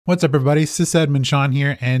What's up, everybody? Sysadmin Sean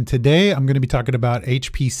here, and today I'm going to be talking about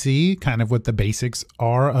HPC, kind of what the basics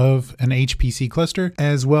are of an HPC cluster,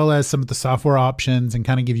 as well as some of the software options, and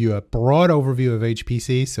kind of give you a broad overview of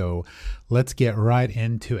HPC. So let's get right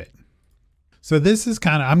into it. So this is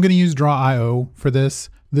I'm going to use Draw.io for this.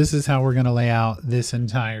 This is how we're going to lay out this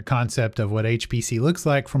entire concept of what HPC looks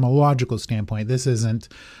like from a logical standpoint. This isn't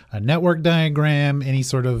a network diagram, any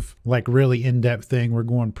sort of like really in-depth thing. We're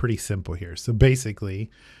going pretty simple here. So basically,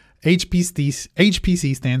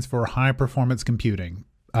 HPC stands for high performance computing.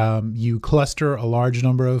 You cluster a large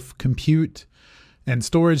number of compute and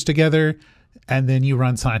storage together, and then you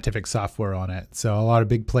run scientific software on it. So a lot of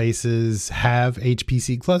big places have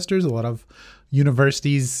HPC clusters. A lot of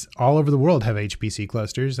universities all over the world have HPC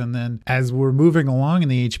clusters. And then as we're moving along in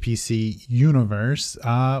the HPC universe,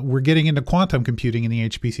 we're getting into quantum computing in the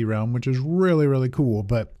HPC realm, which is really, really cool,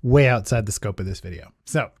 but way outside the scope of this video.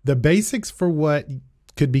 So the basics for what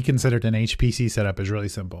could be considered an HPC setup is really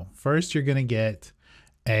simple. First, you're going to get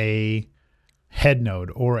a head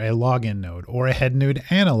node or a login node or a head node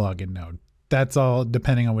and a login node. That's all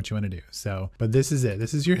depending on what you want to do. So, but this is it.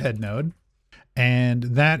 This is your head node. And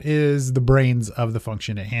that is the brains of the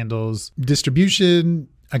function. It handles distribution,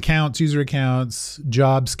 accounts, user accounts,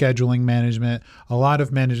 job scheduling management. A lot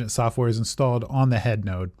of management software is installed on the head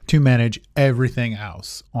node to manage everything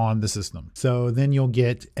else on the system. So then you'll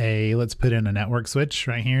get let's put in a network switch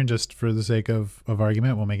right here, just for the sake of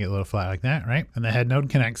argument. We'll make it a little flat like that, right? And the head node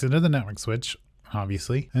connects into the network switch,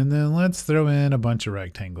 obviously. And then let's throw in a bunch of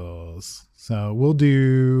rectangles. So we'll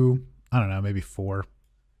do, I don't know, maybe 4.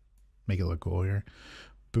 Make it look cool here.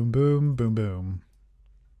 Boom, boom, boom, boom.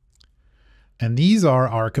 And these are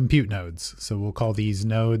our compute nodes. So we'll call these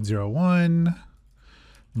node 01,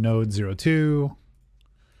 node 02,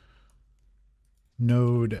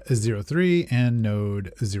 node 03, and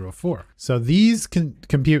node 04. So these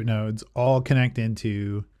compute nodes all connect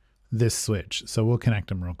into this switch. So we'll connect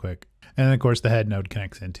them real quick. And then of course the head node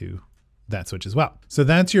connects into that switch as well. So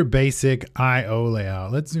that's your basic IO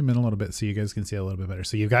layout. Let's zoom in a little bit so you guys can see a little bit better.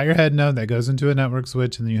 So you've got your head node that goes into a network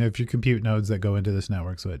switch, and then you have your compute nodes that go into this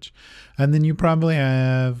network switch. And then you probably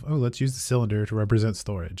have, let's use the cylinder to represent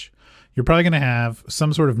storage. You're probably going to have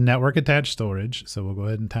some sort of network attached storage. So we'll go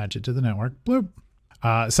ahead and attach it to the network. Bloop.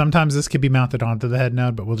 Sometimes this could be mounted onto the head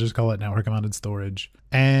node, but we'll just call it network mounted storage.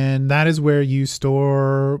 And that is where you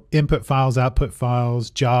store input files, output files,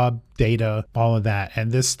 job data, all of that.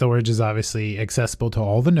 And this storage is obviously accessible to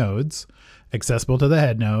all the nodes, accessible to the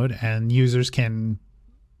head node, and users can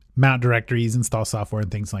mount directories, install software,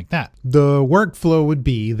 and things like that. The workflow would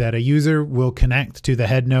be that a user will connect to the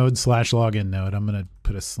head node / login node. I'm going to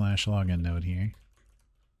put a / login node here,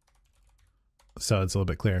 so it's a little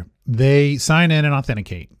bit clearer. They sign in and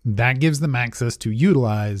authenticate. That gives them access to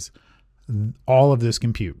utilize all of this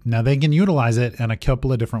compute. Now they can utilize it in a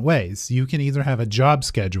couple of different ways. You can either have a job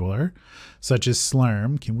scheduler, such as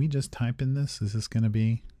Slurm. Can we just type in this? Is this going to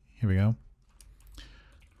be, here we go.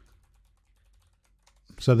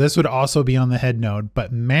 So this would also be on the head node,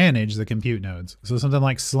 but manage the compute nodes. So something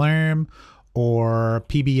like Slurm or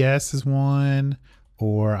PBS is one.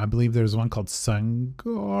 Or I believe there's one called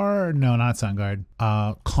SunGuard. No, not SunGuard.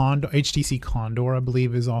 Condor, HTC Condor, I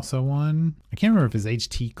believe, is also one. I can't remember if it's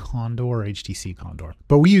HT Condor or HTC Condor.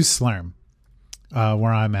 But we use Slurm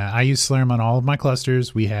where I'm at. I use Slurm on all of my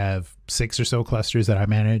clusters. We have 6 or so clusters that I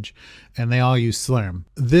manage, and they all use Slurm.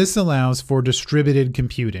 This allows for distributed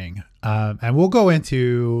computing. And we'll go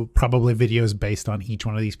into probably videos based on each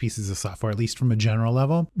one of these pieces of software, at least from a general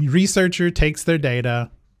level. Researcher takes their data,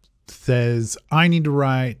 says, I need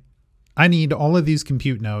all of these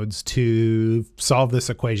compute nodes to solve this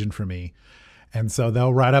equation for me. And so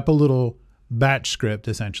they'll write up a little batch script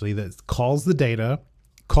essentially that calls the data,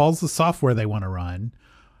 calls the software they want to run,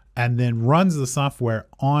 and then runs the software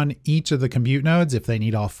on each of the compute nodes. If they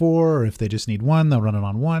need all 4, or if they just need 1, they'll run it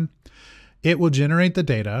on 1. It will generate the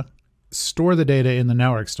data, store the data in the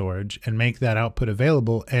network storage, and make that output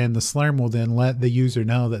available. And the Slurm will then let the user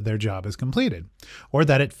know that their job is completed, or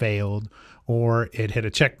that it failed, or it hit a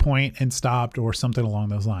checkpoint and stopped, or something along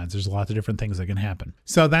those lines. There's lots of different things that can happen.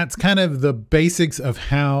 So that's kind of the basics of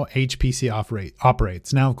how HPC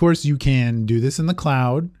operates. Now, of course, you can do this in the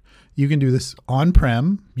cloud. You can do this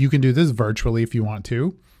on-prem. You can do this virtually if you want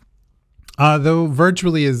to. Though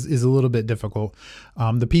virtually is a little bit difficult.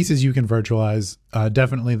 The pieces you can virtualize,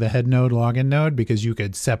 definitely the head node, login node, because you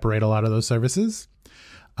could separate a lot of those services.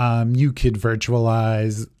 You could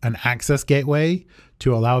virtualize an access gateway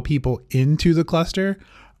to allow people into the cluster.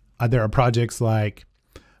 There are projects like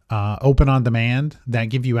open on demand that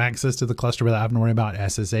give you access to the cluster without having to worry about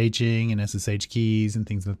SSHing and SSH keys and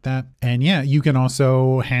things like that. And yeah, you can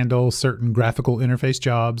also handle certain graphical interface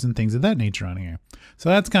jobs and things of that nature on here. So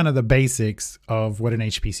that's kind of the basics of what an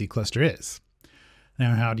HPC cluster is.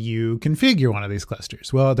 Now, how do you configure one of these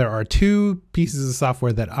clusters? Well, there are two pieces of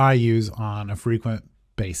software that I use on a frequent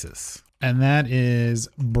basis, and that is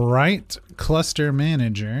Bright Cluster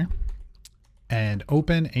Manager and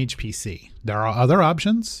OpenHPC. There are other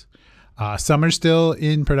options. Some are still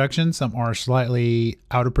in production. Some are slightly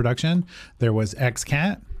out of production. There was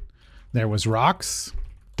XCat. There was Rox.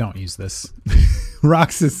 Don't use this.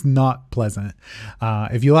 Rox is not pleasant.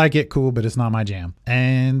 If you like it, cool, but it's not my jam.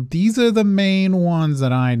 And these are the main ones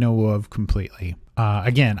that I know of completely.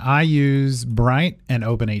 Again, I use Bright and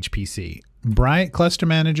OpenHPC. Bright Cluster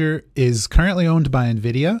Manager is currently owned by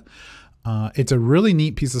NVIDIA. It's a really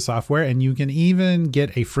neat piece of software, and you can even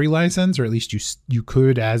get a free license, or at least you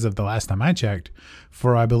could as of the last time I checked,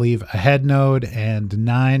 for I believe a head node and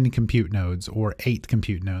 9 compute nodes or 8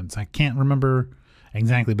 compute nodes. I can't remember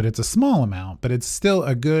exactly, but it's a small amount, but it's still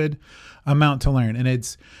a good amount to learn. And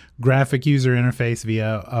it's graphic user interface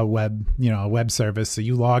via a web, a web service. So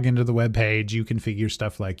you log into the web page, you configure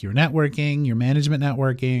stuff like your networking, your management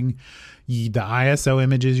networking, the ISO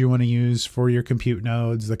images you want to use for your compute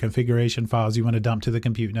nodes, the configuration files you want to dump to the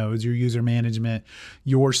compute nodes, your user management,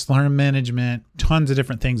 your Slurm management, tons of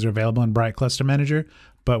different things are available in Bright Cluster Manager.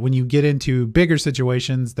 But when you get into bigger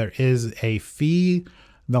situations, there is a fee.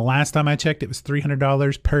 The last time I checked, it was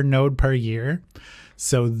 $300 per node per year.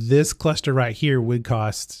 So this cluster right here would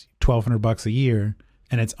cost $1,200 a year,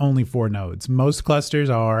 and it's only 4 nodes. Most clusters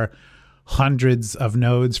are hundreds of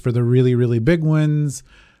nodes for the really, really big ones.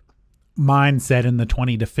 Mine set in the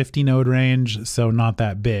 20 to 50 node range, so not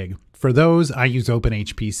that big. For those, I use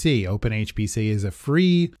OpenHPC. OpenHPC is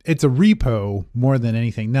it's a repo more than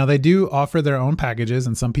anything. Now, they do offer their own packages,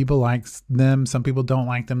 and some people like them. Some people don't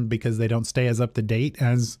like them because they don't stay as up to date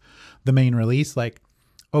as the main release. Like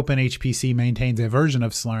OpenHPC maintains a version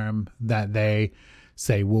of Slurm that they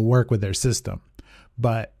say will work with their system.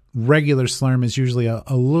 But regular Slurm is usually a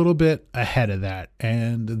little bit ahead of that.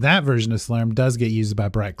 And that version of Slurm does get used by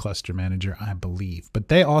Bright Cluster Manager, I believe. But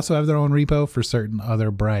they also have their own repo for certain other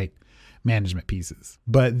Bright management pieces.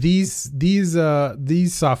 But these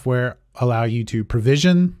software allow you to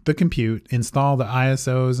provision the compute, install the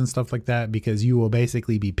ISOs and stuff like that, because you will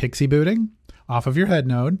basically be pixie booting off of your head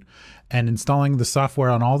node and installing the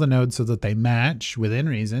software on all the nodes so that they match within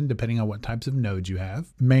reason, depending on what types of nodes you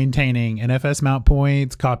have. Maintaining NFS mount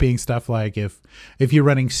points, copying stuff like if you're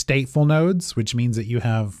running stateful nodes, which means that you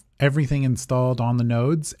have everything installed on the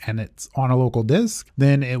nodes and it's on a local disk,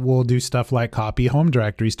 then it will do stuff like copy home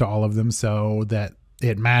directories to all of them so that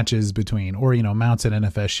it matches between, or, mounts an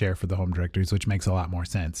NFS share for the home directories, which makes a lot more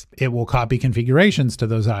sense. It will copy configurations to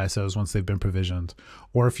those ISOs once they've been provisioned.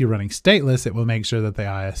 Or if you're running stateless, it will make sure that the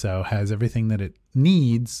ISO has everything that it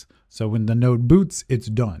needs. So when the node boots, it's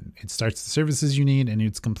done. It starts the services you need and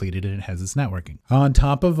it's completed and it has its networking. On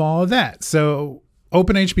top of all of that, so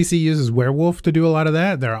OpenHPC uses Werewolf to do a lot of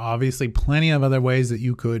that. There are obviously plenty of other ways that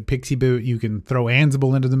you could pixie boot. You can throw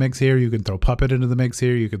Ansible into the mix here. You can throw Puppet into the mix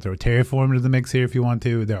here. You can throw Terraform into the mix here if you want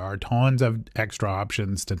to. There are tons of extra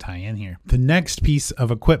options to tie in here. The next piece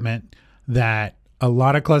of equipment that a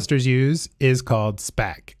lot of clusters use is called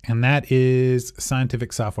Spack, and that is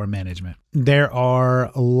scientific software management. There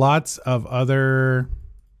are lots of other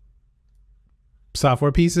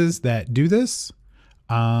software pieces that do this.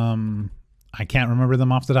 I can't remember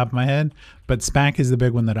them off the top of my head, but Spack is the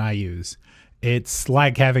big one that I use. It's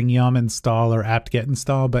like having yum install or apt-get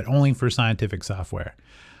install, but only for scientific software.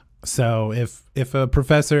 So if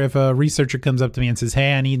a researcher comes up to me and says,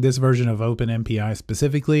 hey, I need this version of OpenMPI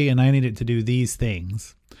specifically, and I need it to do these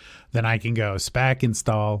things, then I can go Spack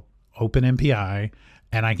install OpenMPI,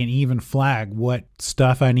 and I can even flag what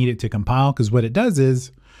stuff I need it to compile, because what it does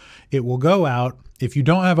is it will go out. If you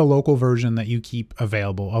don't have a local version that you keep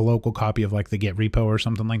available, a local copy of like the Git repo or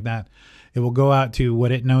something like that, it will go out to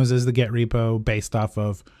what it knows as the Git repo based off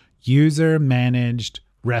of user managed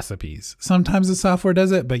recipes. Sometimes the software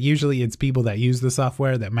does it, but usually it's people that use the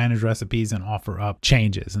software that manage recipes and offer up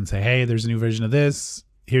changes and say, hey, there's a new version of this.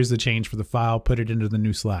 Here's the change for the file. Put it into the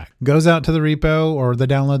new Slack. Goes out to the repo or the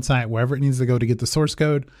download site, wherever it needs to go to get the source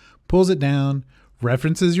code, pulls it down,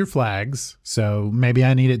 references your flags. So maybe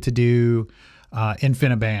I need it to do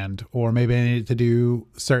InfiniBand, or maybe I need it to do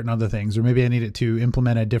certain other things, or maybe I need it to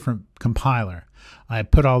implement a different compiler. I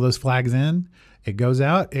put all those flags in, it goes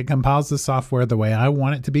out, it compiles the software the way I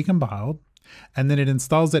want it to be compiled, and then it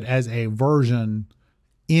installs it as a version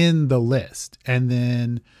in the list. And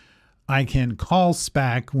then I can call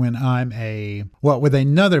Spack when I'm with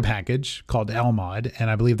another package called lmod, and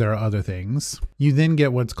I believe there are other things. You then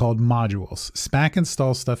get what's called modules. Spack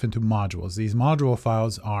installs stuff into modules. These module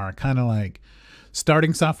files are kind of like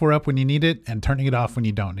starting software up when you need it and turning it off when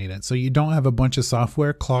you don't need it. So you don't have a bunch of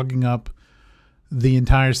software clogging up the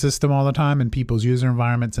entire system all the time and people's user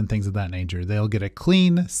environments and things of that nature. They'll get a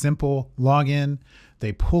clean, simple login.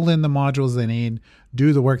 They pull in the modules they need,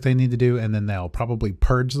 do the work they need to do, and then they'll probably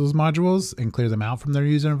purge those modules and clear them out from their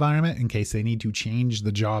user environment in case they need to change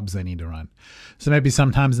the jobs they need to run. So maybe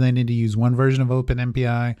sometimes they need to use one version of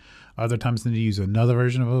OpenMPI, other times they need to use another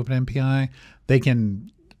version of OpenMPI. They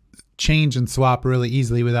can change and swap really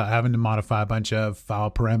easily without having to modify a bunch of file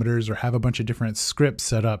parameters or have a bunch of different scripts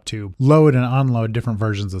set up to load and unload different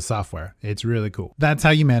versions of software. It's really cool. That's how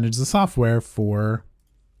you manage the software for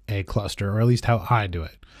a cluster, or at least how I do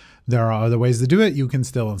it. There are other ways to do it. You can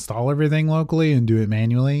still install everything locally and do it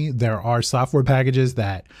manually. There are software packages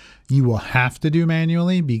that you will have to do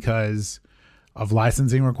manually because of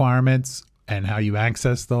licensing requirements and how you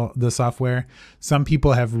access the software. Some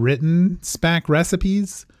people have written Spack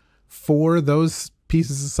recipes for those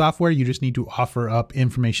pieces of software. You just need to offer up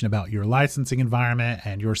information about your licensing environment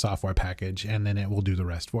and your software package, and then it will do the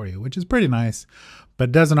rest for you, which is pretty nice,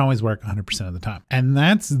 but doesn't always work 100% of the time. And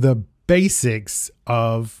that's the basics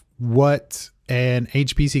of what an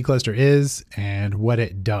HPC cluster is and what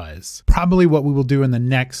it does. Probably what we will do in the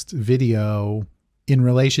next video in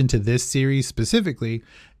relation to this series specifically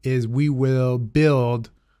is we will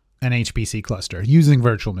build an HPC cluster using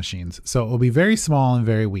virtual machines. So it will be very small and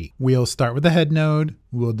very weak. We'll start with the head node.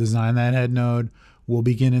 We'll design that head node. We'll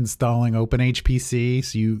begin installing OpenHPC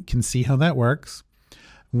so you can see how that works.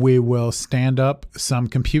 We will stand up some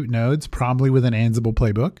compute nodes, probably with an Ansible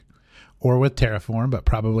playbook or with Terraform, but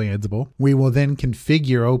probably Ansible. We will then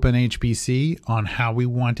configure OpenHPC on how we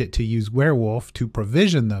want it to use Werewolf to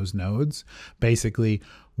provision those nodes. Basically,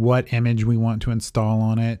 what image we want to install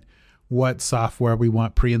on it, what software we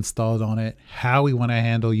want pre-installed on it, how we want to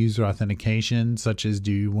handle user authentication, such as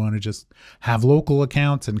do you want to just have local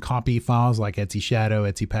accounts and copy files like Etsy Shadow,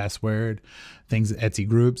 Etsy Password, things, Etsy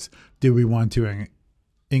Groups? Do we want to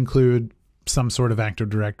include some sort of Active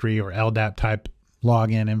Directory or LDAP type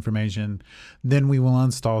login information? Then we will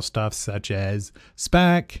install stuff such as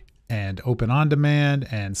Spack and Open On Demand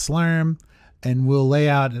and Slurm, and we'll lay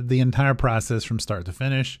out the entire process from start to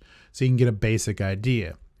finish so you can get a basic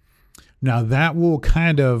idea. Now that will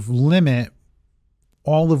kind of limit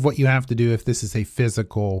all of what you have to do if this is a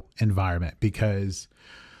physical environment, because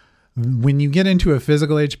when you get into a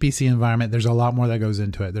physical HPC environment, there's a lot more that goes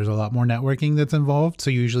into it. There's a lot more networking that's involved.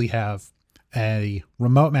 So you usually have a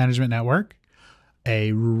remote management network,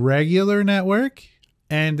 a regular network,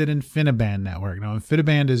 and an InfiniBand network. Now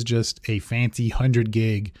InfiniBand is just a fancy 100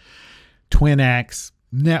 gig twin-ax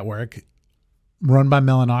network run by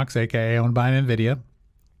Mellanox, aka owned by NVIDIA.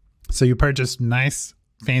 So you purchase nice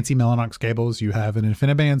fancy Mellanox cables. You have an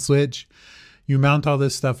InfiniBand switch. You mount all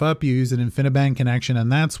this stuff up. You use an InfiniBand connection, and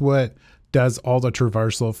that's what does all the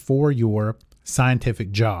traversal for your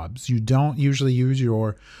scientific jobs. You don't usually use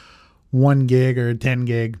your 1 gig or 10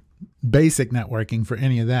 gig basic networking for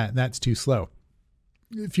any of that. That's too slow.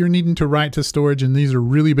 If you're needing to write to storage and these are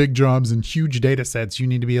really big jobs and huge data sets, you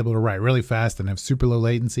need to be able to write really fast and have super low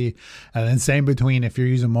latency. And then same between if you're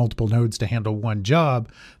using multiple nodes to handle one job,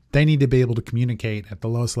 they need to be able to communicate at the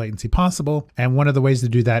lowest latency possible. And one of the ways to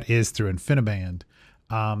do that is through InfiniBand.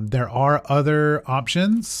 There are other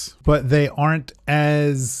options, but they aren't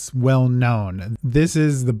as well known. This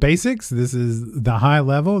is the basics. This is the high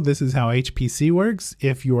level. This is how HPC works.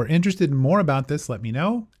 If you're interested in more about this, let me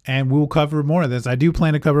know, and we'll cover more of this. I do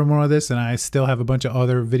plan to cover more of this, and I still have a bunch of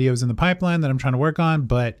other videos in the pipeline that I'm trying to work on,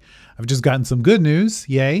 but I've just gotten some good news.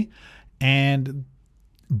 Yay.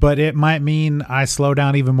 But it might mean I slow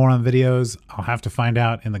down even more on videos. I'll have to find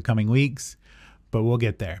out in the coming weeks, but we'll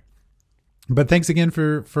get there. But thanks again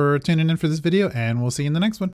for tuning in for this video, and we'll see you in the next one.